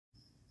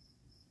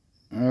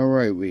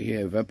Alright, we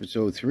have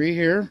episode 3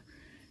 here.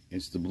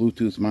 It's the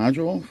Bluetooth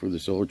module for the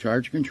solar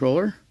charge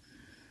controller.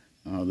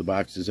 The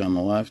box is on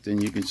the left,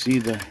 and you can see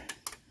it's a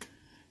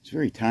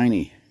very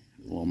tiny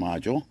little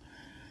module.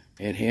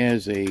 It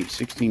has a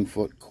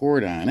 16-foot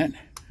cord on it,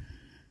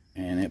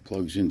 and it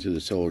plugs into the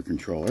solar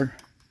controller.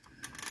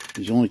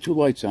 There's only 2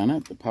 lights on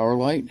it, the power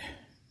light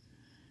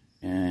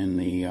and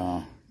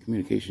the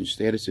communication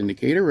status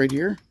indicator right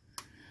here.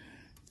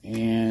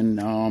 And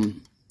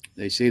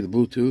they say the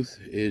Bluetooth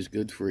is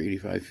good for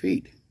 85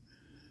 feet.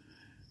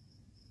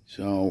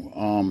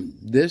 So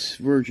this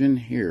version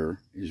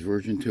here is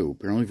version 2.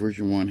 Apparently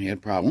version 1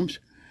 had problems.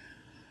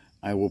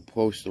 I will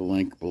post a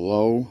link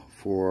below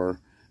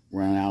for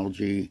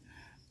RENOLGY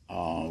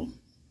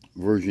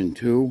version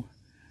 2.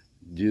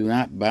 Do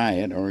not buy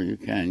it, or you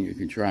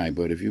can try,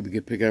 but if you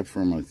pick up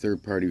from a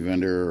third-party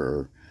vendor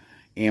or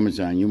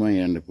Amazon, you might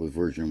end up with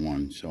version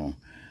 1. So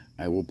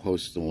I will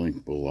post the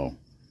link below.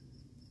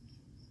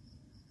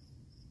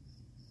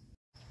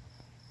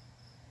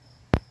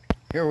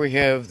 Here we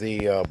have the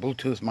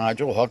Bluetooth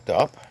module hooked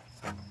up.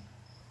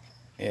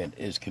 It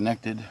is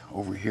connected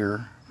over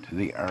here to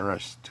the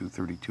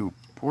RS-232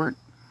 port.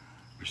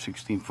 There's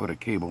 16 foot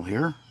of cable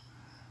here.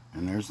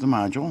 And there's the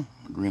module.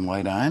 The green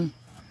light on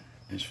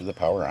is for the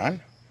power on.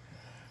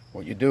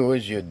 What you do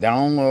is you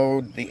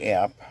download the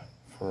app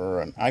for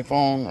an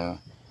iPhone or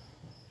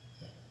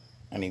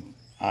any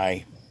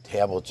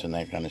tablets and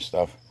that kind of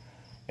stuff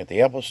at the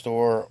Apple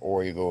Store,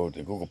 or you go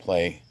to Google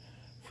Play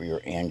for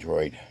your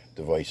Android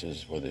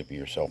devices, whether it be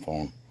your cell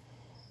phone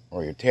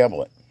or your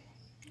tablet.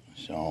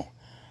 So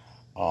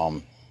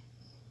once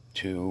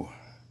you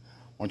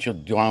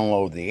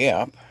download the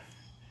app,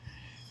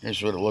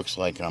 here's what it looks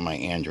like on my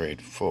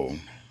Android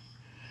phone.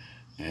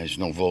 There's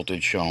no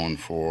voltage shown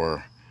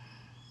for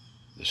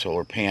the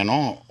solar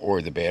panel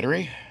or the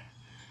battery.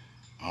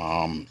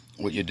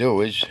 What you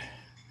do is,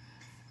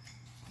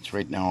 it's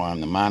right now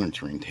on the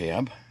monitoring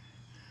tab.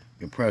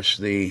 You press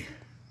the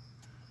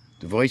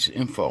device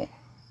info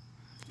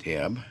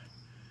tab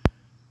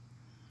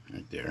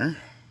right there,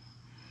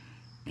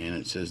 and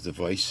it says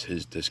device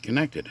is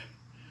disconnected,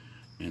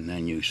 and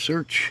then you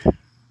search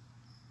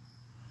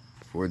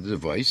for the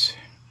device.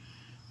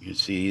 You can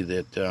see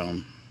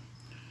that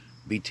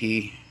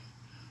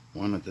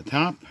BT-1 at the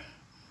top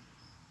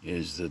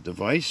is the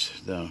device,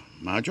 the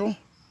module,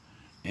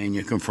 and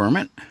you confirm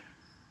it.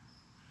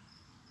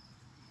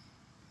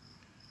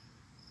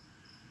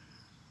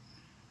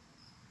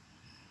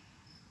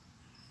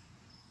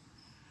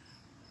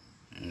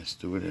 Let's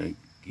do it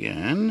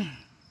again.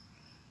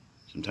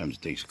 Sometimes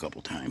it takes a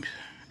couple times.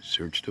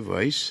 Search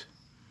device,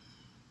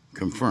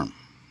 confirm.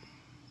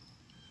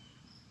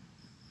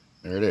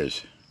 There it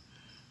is.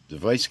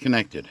 Device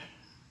connected.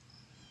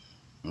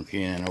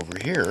 Okay, and over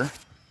here,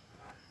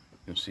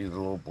 you'll see the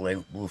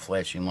little blue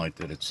flashing light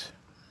that it's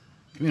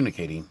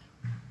communicating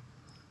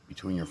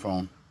between your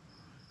phone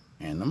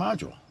and the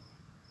module.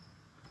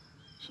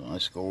 So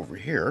let's go over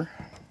here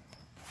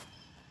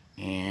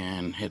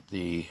and hit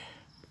the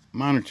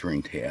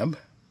monitoring tab,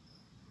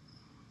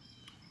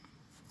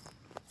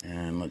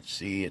 and let's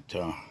see it.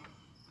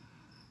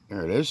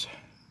 There it is.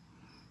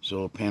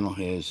 Solar panel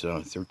has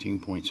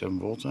 13.7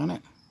 volts on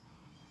it,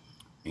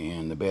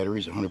 and the battery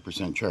is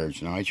 100%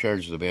 charged. Now I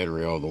charged the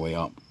battery all the way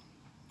up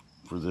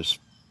for this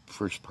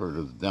first part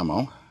of the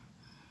demo,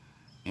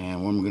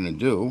 and what I'm going to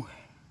do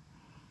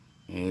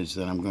is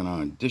that I'm going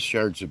to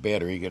discharge the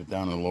battery, get it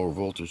down to the lower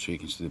voltage so you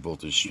can see the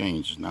voltage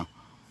change. Now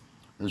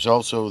there's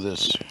also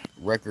this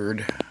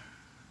record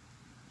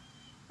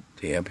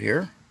tab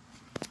here,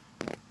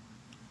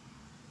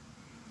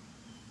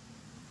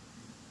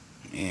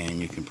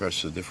 and you can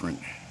press the different,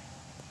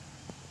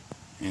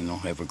 and they'll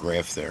have a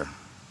graph there.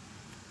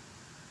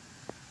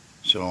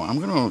 So I'm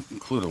going to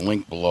include a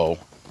link below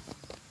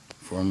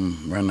from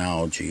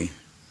Renogy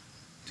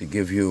to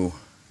give you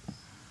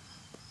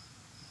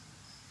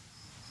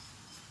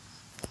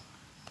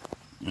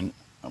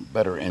a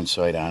better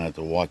insight on it,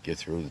 to walk you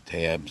through the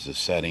tabs, the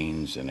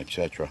settings, and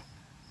etc.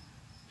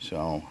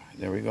 So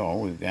there we go.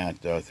 We've got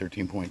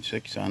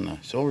 13.6 on the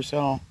solar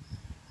cell.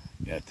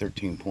 We got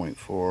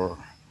 13.4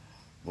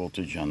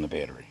 voltage on the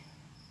battery.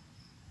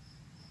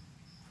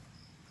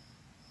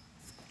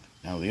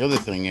 Now the other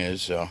thing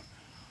is,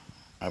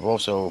 I've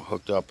also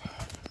hooked up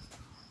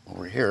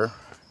over here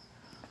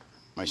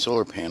my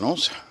solar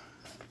panels,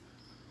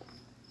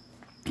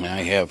 and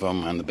I have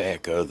them on the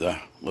back of the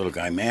little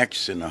guy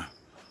Max in a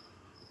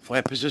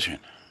flat position,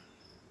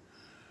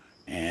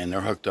 and they're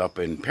hooked up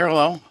in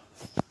parallel.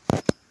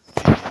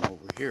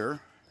 Over here,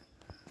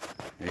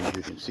 as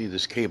you can see,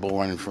 this cable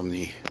running from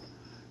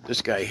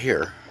this guy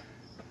here.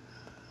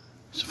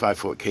 It's a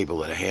 5-foot cable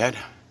that I had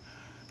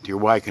to your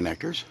Y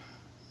connectors,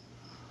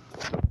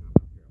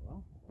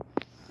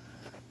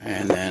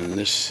 and then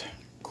this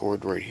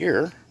cord right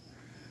here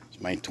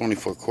is my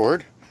 20-foot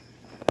cord,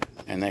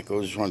 and that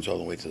runs all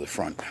the way to the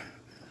front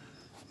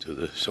to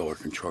the solar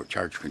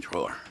charge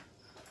controller.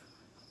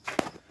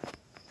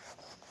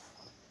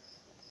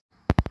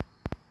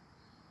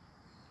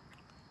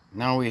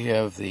 Now we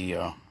have the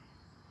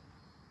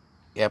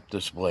app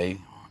display,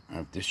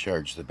 I've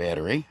discharged the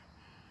battery.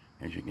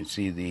 As you can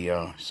see,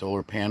 the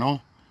solar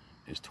panel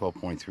is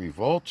 12.3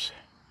 volts,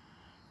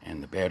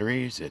 and the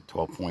battery is at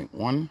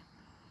 12.1,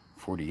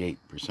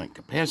 48%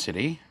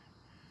 capacity,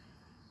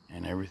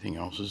 and everything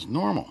else is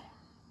normal.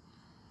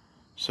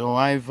 So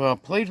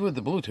I've played with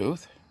the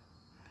Bluetooth.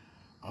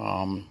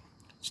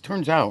 It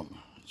turns out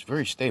it's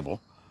very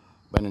stable.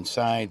 Been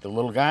inside the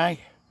little guy,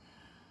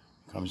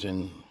 comes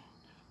in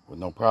with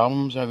no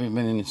problems. I've even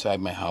been inside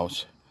my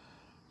house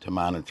to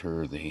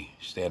monitor the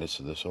status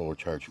of the solar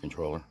charge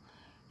controller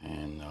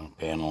and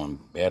panel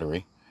and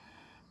battery,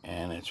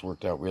 and it's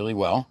worked out really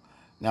well.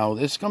 Now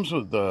this comes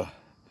with the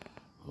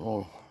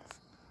little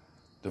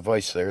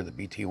device there, the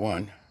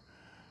BT-1.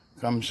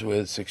 Comes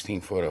with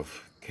 16 foot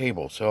of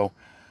cable, so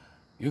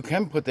you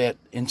can put that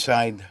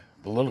inside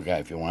the little guy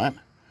if you want,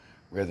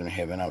 rather than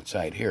having it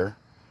outside here.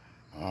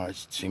 It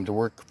seemed to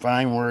work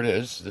fine where it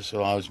is. This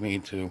allows me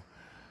to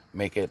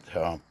make it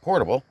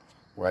portable,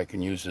 where I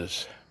can use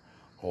this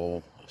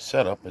whole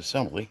setup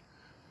assembly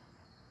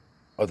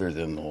other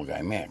than the little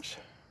guy Max.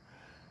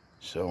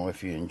 So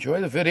if you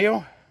enjoy the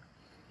video,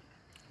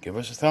 give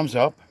us a thumbs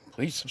up,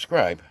 please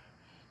subscribe,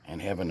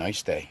 and have a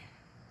nice day.